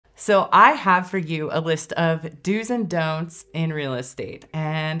So I have for you a list of do's and don'ts in real estate,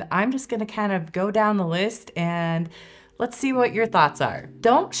 and I'm just gonna kind of go down the list and let's see what your thoughts are.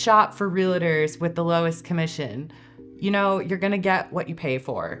 Don't shop for realtors with the lowest commission. You know, you're gonna get what you pay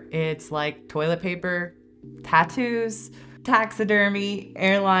for. It's like toilet paper, tattoos, taxidermy,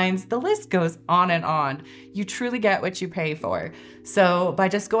 airlines, the list goes on and on. You truly get what you pay for. So by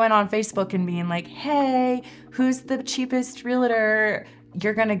just going on Facebook and being like, hey, who's the cheapest realtor?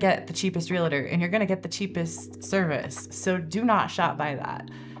 You're gonna get the cheapest realtor and you're gonna get the cheapest service. So do not shop by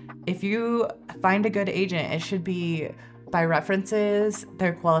that. If you find a good agent, it should be by references,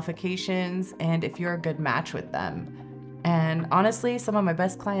 their qualifications, and if you're a good match with them. And honestly, some of my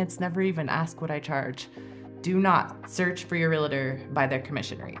best clients never even ask what I charge. Do not search for your realtor by their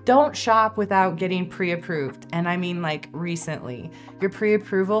commission rate. Don't shop without getting pre-approved. And I mean like recently. Your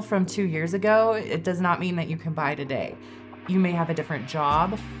pre-approval from 2 years ago, it does not mean that you can buy today. You may have a different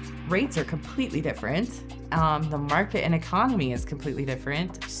job. Rates are completely different. The market and economy is completely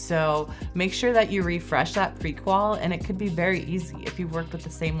different. So make sure that you refresh that pre-qual, and it could be very easy. If you've worked with the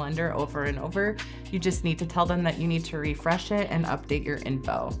same lender over and over, you just need to tell them that you need to refresh it and update your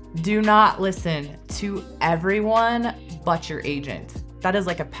info. Do not listen to everyone but your agent. That is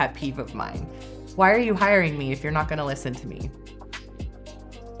like a pet peeve of mine. Why are you hiring me if you're not gonna listen to me?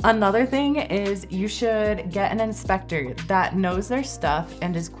 Another thing is you should get an inspector that knows their stuff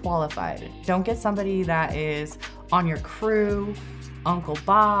and is qualified. Don't get somebody that is on your crew, Uncle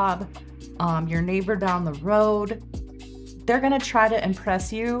Bob, your neighbor down the road. They're gonna try to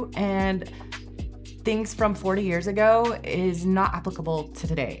impress you, and things from 40 years ago is not applicable to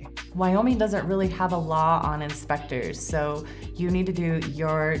today. Wyoming doesn't really have a law on inspectors, so you need to do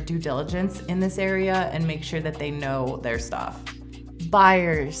your due diligence in this area and make sure that they know their stuff.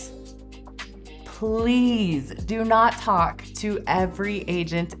 Buyers, please do not talk to every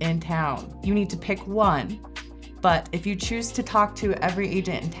agent in town. You need to pick one, but if you choose to talk to every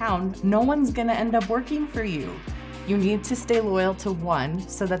agent in town, no one's gonna end up working for you. You need to stay loyal to one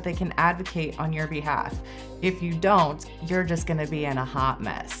so that they can advocate on your behalf. If you don't, you're just gonna be in a hot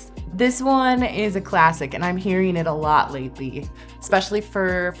mess. This one is a classic, and I'm hearing it a lot lately, especially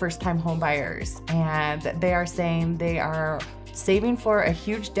for first-time home buyers. And they are saying they are saving for a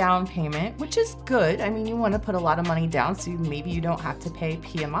huge down payment, which is good. I mean, you want to put a lot of money down so maybe you don't have to pay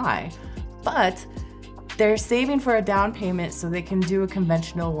PMI, but they're saving for a down payment so they can do a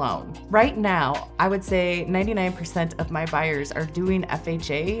conventional loan. Right now, I would say 99% of my buyers are doing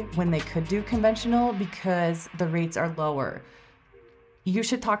FHA when they could do conventional because the rates are lower. You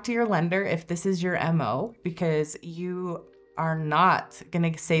should talk to your lender if this is your MO, because you are not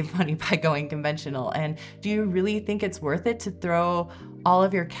gonna save money by going conventional. And do you really think it's worth it to throw all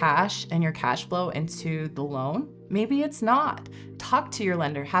of your cash and your cash flow into the loan? Maybe it's not. Talk to your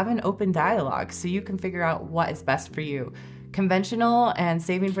lender, have an open dialogue so you can figure out what is best for you. Conventional and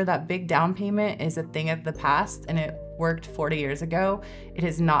saving for that big down payment is a thing of the past, and it worked 40 years ago. It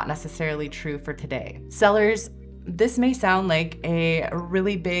is not necessarily true for today. Sellers, this may sound like a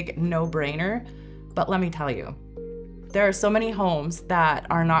really big no-brainer, but let me tell you, there are so many homes that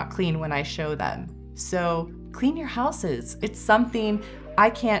are not clean when I show them. So clean your houses. It's something I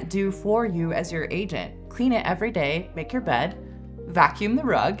can't do for you as your agent. Clean it every day, make your bed, vacuum the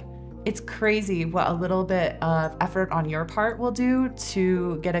rug. It's crazy what a little bit of effort on your part will do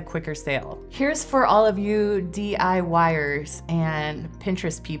to get a quicker sale. Here's for all of you DIYers and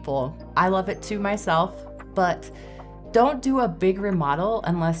Pinterest people. I love it too myself, but don't do a big remodel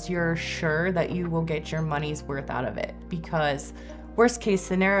unless you're sure that you will get your money's worth out of it, because worst case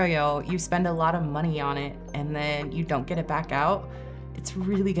scenario, you spend a lot of money on it and then you don't get it back out. It's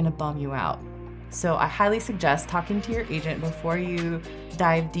really gonna bum you out. So I highly suggest talking to your agent before you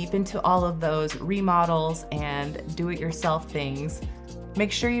dive deep into all of those remodels and do-it-yourself things.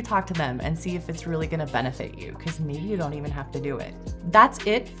 Make sure you talk to them and see if it's really gonna benefit you, because maybe you don't even have to do it. That's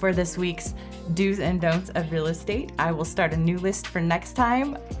it for this week's do's and don'ts of real estate. I will start a new list for next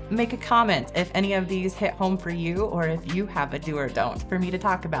time. Make a comment if any of these hit home for you, or if you have a do or don't for me to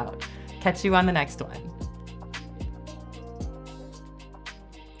talk about. Catch you on the next one.